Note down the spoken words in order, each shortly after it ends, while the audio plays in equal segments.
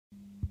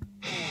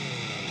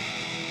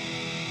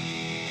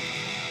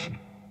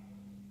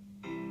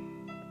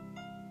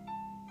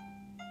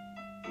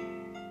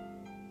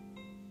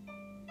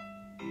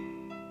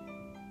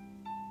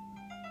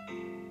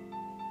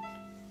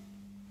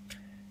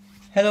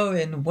Hello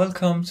and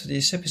welcome to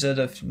this episode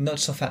of Not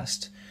So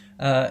Fast.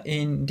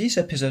 In this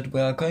episode we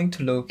are going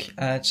to look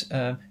at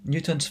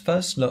Newton's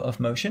first law of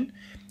motion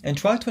and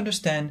try to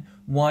understand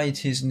why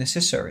it is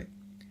necessary.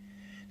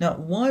 Now,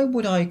 why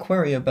would I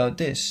query about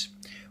this?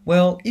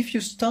 Well, if you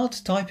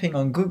start typing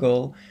on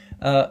Google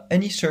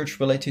any search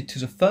related to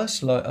the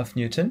first law of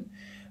Newton,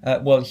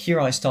 well,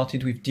 here I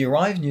started with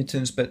derived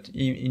Newtons, but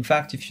in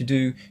fact, if you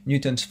do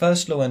Newton's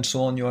first law and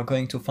so on, you are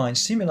going to find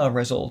similar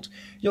results.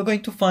 You're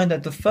going to find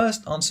that the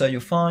first answer you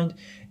find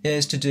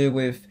is to do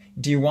with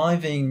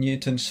deriving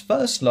Newton's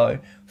first law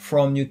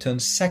from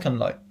Newton's second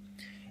law.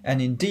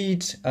 And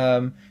indeed,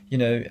 to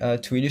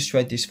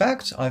illustrate this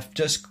fact, I've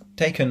just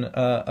taken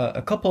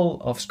a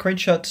couple of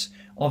screenshots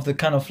of the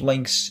kind of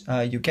links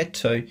you get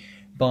to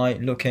by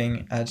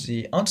looking at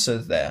the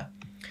answers there.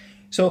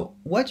 So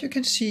what you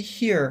can see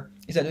here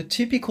is that a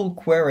typical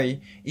query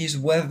is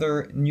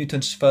whether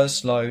Newton's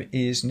first law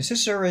is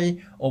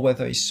necessary, or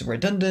whether it's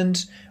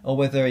redundant, or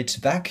whether it's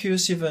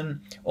vacuous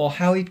even, or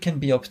how it can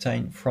be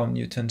obtained from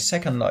Newton's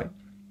second law.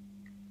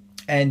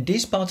 And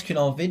this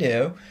particular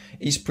video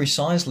is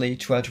precisely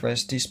to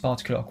address this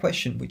particular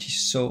question, which is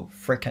so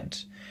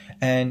frequent.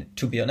 And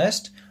to be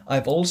honest,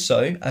 I've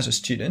also, as a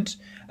student,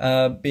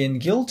 been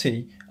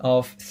guilty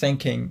of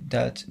thinking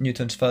that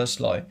Newton's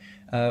first law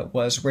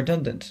was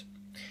redundant.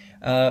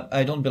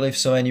 I don't believe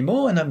so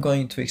anymore, and I'm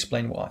going to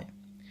explain why.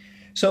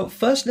 So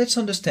first, let's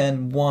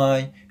understand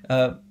why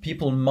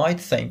people might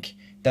think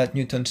that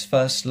Newton's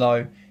first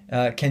law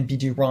can be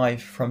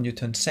derived from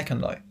Newton's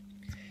second law.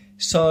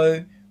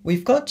 So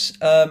we've got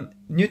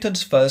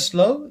Newton's first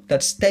law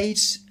that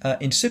states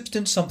in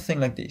substance something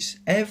like this.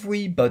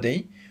 Every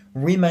body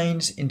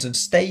remains in the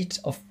state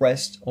of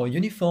rest or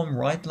uniform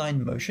right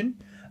line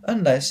motion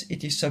unless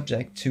it is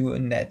subject to a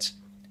net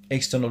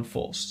external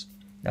force.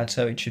 That's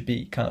how it should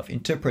be kind of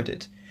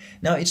interpreted.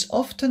 Now, it's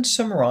often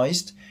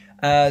summarized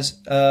as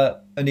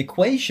an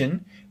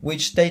equation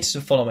which states the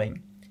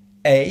following: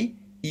 A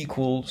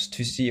equals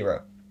to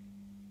 0.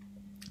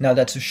 Now,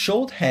 that's a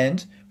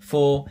shorthand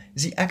for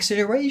the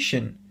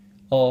acceleration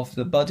of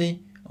the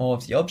body or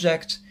of the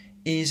object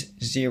is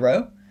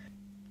 0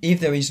 if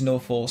there is no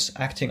force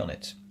acting on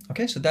it.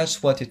 Okay, so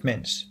that's what it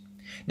means.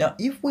 Now,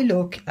 if we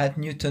look at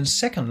Newton's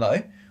second law,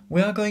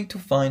 we are going to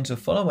find the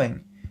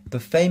following: the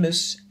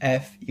famous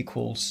F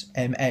equals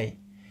ma.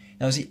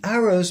 Now the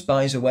arrows,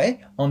 by the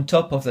way, on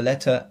top of the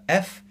letter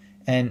F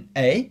and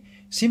A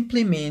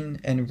simply mean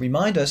and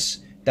remind us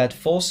that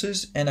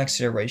forces and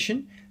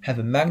acceleration have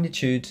a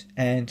magnitude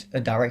and a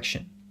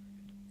direction.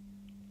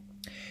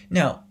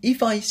 Now,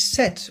 if I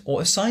set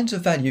or assign the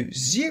value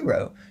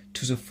 0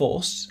 to the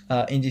force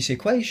in this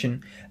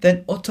equation,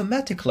 then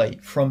automatically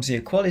from the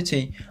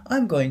equality,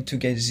 I'm going to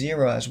get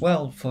 0 as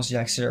well for the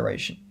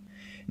acceleration.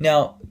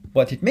 Now,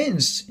 what it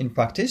means in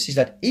practice is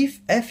that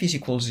if F is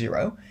equal to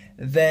 0,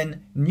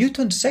 then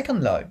Newton's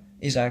second law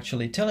is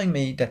actually telling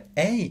me that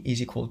A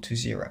is equal to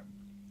 0.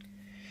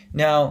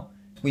 Now,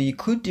 we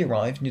could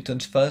derive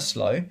Newton's first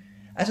law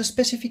as a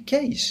specific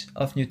case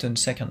of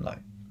Newton's second law.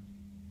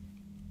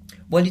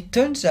 Well, it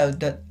turns out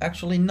that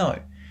actually no.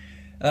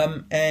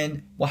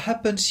 And what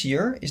happens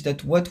here is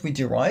that what we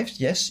derived,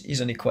 yes, is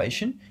an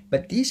equation,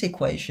 but this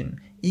equation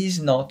is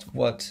not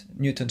what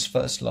Newton's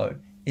first law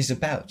is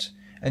about.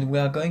 And we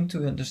are going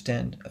to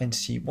understand and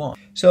see why.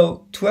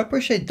 So to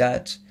appreciate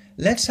that,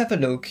 let's have a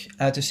look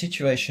at a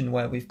situation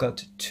where we've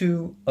got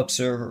two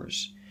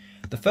observers.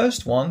 The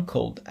first one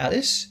called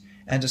Alice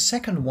and the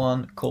second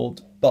one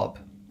called Bob.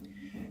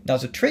 Now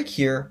the trick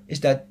here is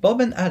that Bob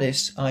and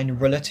Alice are in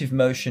relative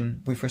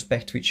motion with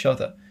respect to each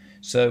other.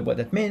 So what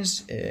that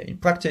means in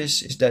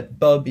practice is that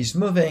Bob is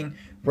moving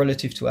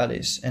relative to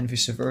Alice and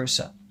vice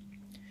versa.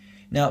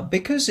 Now,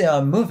 because they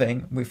are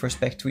moving with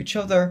respect to each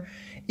other,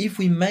 if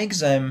we make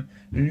them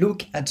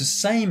look at the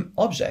same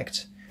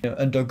object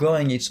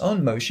undergoing its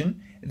own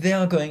motion, they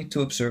are going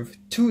to observe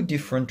two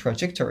different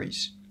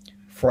trajectories.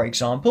 For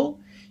example,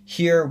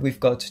 here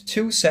we've got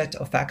two sets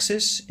of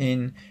axes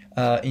in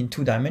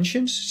 2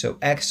 dimensions, so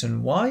x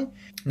and y.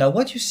 Now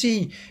what you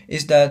see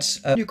is that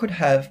you could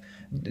have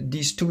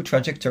these two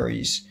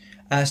trajectories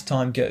as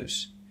time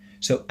goes.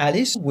 So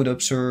Alice would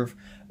observe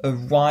a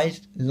right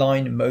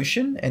line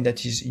motion, and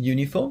that is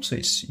uniform, so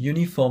it's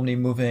uniformly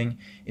moving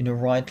in a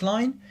right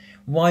line,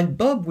 while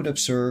Bob would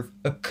observe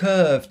a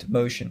curved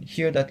motion,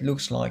 here that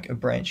looks like a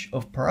branch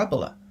of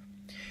parabola.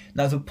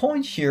 Now the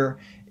point here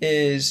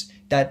is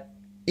that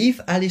if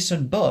Alice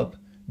and Bob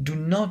do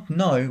not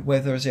know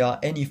whether there are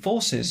any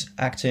forces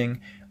acting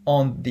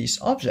on this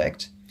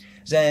object,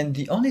 then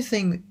the only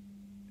thing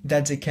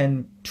that they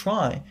can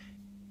try,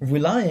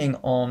 relying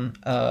on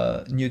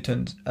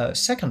Newton's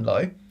second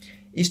law,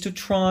 is to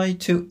try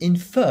to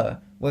infer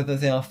whether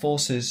there are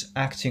forces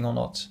acting or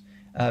not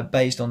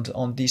based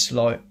on this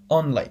law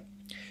only.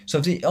 So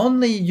if they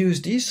only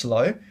use this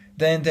law,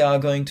 then they are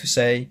going to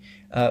say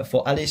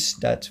for Alice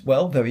that,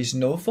 well, there is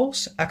no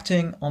force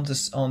acting on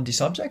this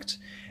object,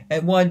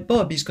 and while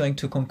Bob is going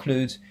to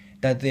conclude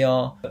that there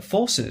are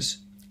forces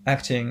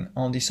acting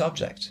on this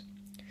object.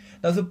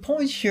 Now the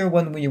point here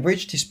when we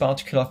reach this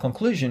particular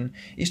conclusion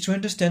is to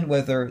understand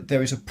whether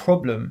there is a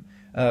problem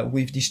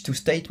with these two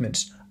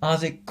statements. Are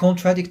they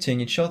contradicting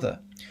each other?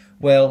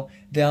 Well,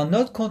 they are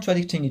not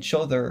contradicting each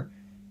other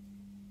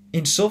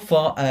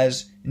insofar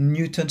as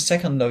Newton's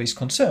second law is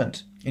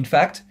concerned. In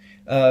fact,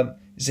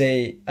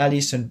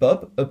 Alice and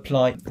Bob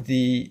apply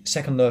the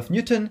second law of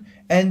Newton,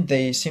 and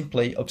they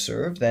simply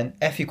observe then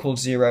F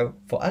equals 0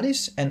 for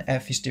Alice and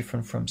F is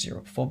different from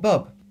 0 for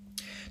Bob.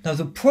 Now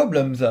the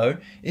problem, though,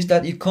 is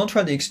that it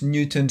contradicts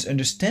Newton's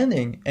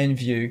understanding and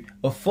view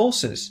of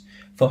forces.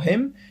 For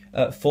him,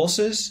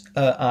 forces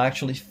are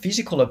actually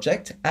physical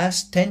objects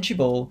as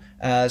tangible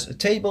as a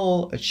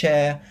table, a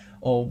chair,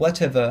 or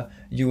whatever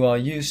you are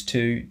used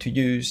to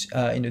use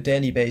in a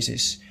daily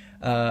basis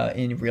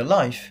in real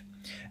life.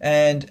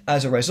 And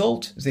as a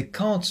result, they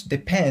can't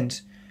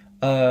depend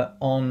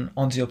on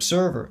the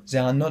observer. They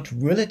are not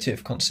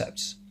relative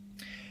concepts.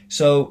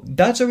 So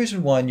that's the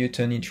reason why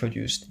Newton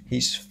introduced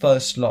his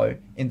first law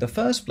in the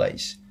first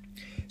place.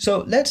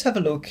 So let's have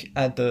a look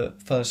at the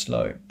first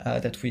law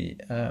that we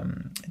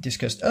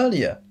discussed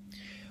earlier.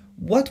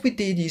 What we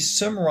did is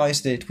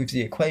summarized it with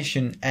the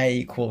equation A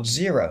equals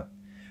 0.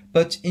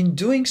 But in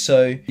doing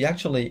so, we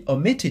actually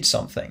omitted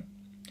something.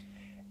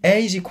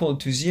 A is equal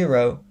to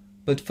 0,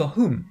 but for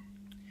whom?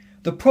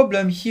 The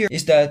problem here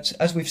is that,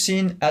 as we've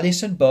seen,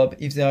 Alice and Bob,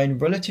 if they are in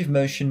relative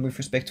motion with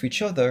respect to each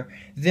other,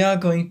 they are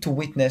going to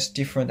witness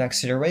different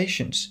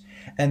accelerations.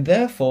 And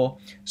therefore,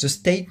 the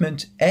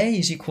statement A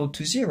is equal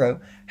to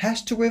 0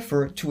 has to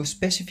refer to a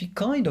specific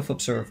kind of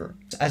observer,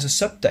 as a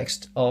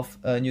subtext of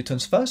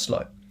Newton's first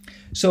law.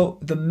 So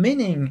the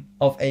meaning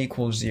of A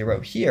equals 0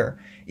 here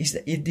is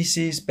that this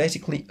is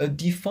basically a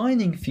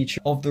defining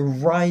feature of the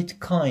right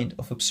kind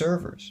of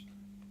observers.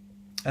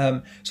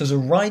 So the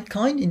right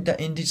kind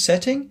in this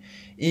setting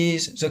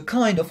is the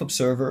kind of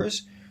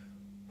observers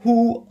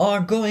who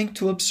are going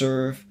to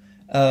observe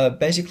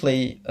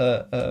basically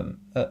a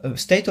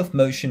state of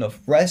motion of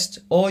rest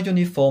or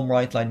uniform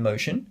right line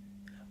motion,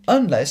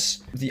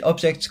 unless the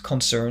object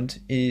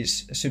concerned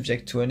is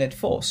subject to a net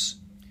force.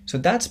 So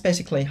that's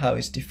basically how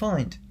it's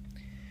defined.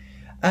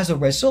 As a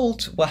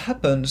result, what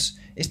happens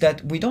is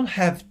that we don't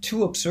have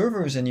two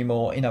observers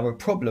anymore in our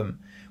problem.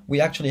 We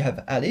actually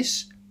have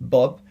Alice,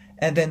 Bob,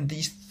 and then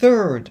the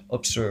third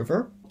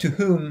observer to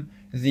whom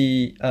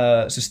the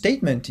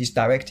statement is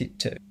directed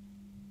to.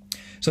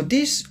 So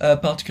this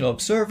particular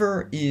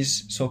observer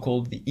is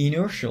so-called the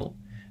inertial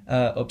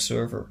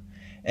observer.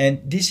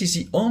 And this is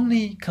the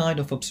only kind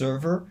of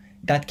observer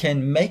that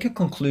can make a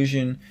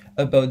conclusion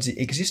about the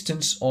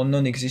existence or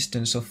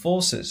non-existence of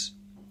forces.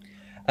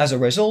 As a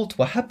result,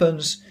 what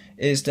happens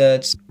is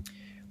that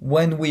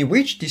when we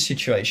reach this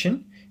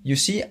situation, you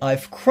see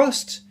I've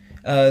crossed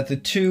the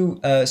two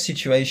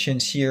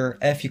situations here,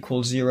 F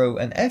equals 0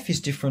 and F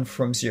is different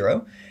from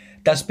 0.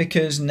 That's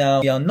because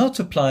now we are not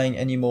applying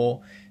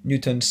anymore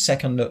Newton's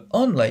second law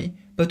only,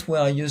 but we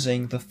are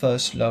using the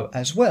first law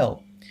as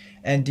well.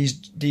 And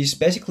these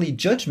basically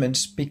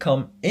judgments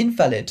become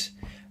invalid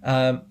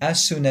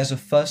as soon as the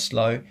first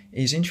law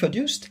is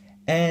introduced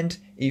and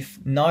if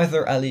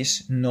neither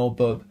Alice nor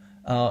Bob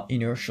are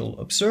inertial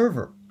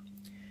observer.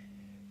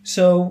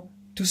 So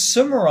to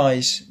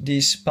summarize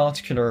this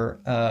particular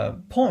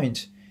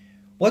point,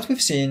 what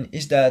we've seen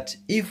is that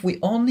if we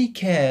only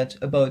cared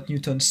about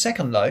Newton's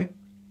second law,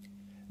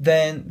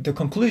 then the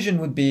conclusion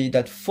would be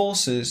that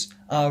forces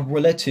are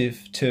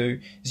relative to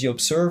the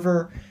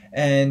observer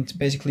and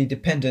basically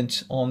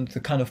dependent on the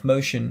kind of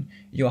motion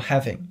you're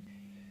having.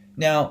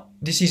 Now,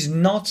 this is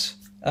not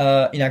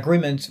in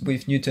agreement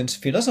with Newton's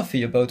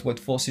philosophy about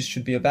what forces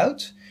should be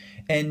about,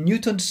 and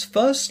Newton's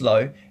first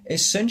law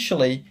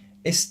essentially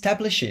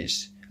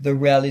establishes the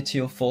reality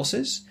of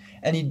forces,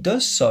 and it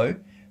does so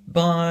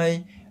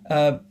by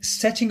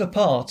setting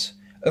apart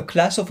a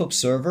class of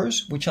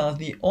observers which are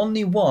the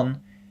only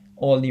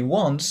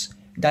ones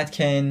that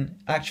can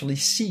actually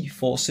see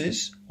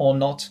forces or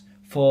not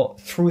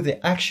through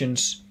the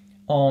actions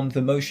on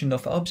the motion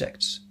of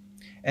objects.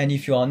 And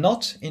if you are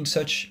not in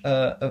such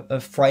a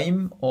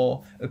frame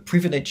or a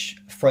privileged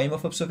frame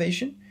of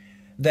observation,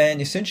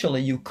 then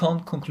essentially you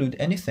can't conclude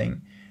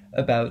anything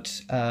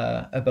about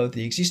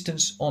the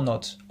existence or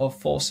not of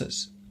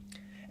forces.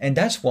 And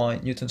that's why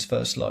Newton's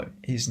first law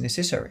is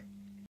necessary.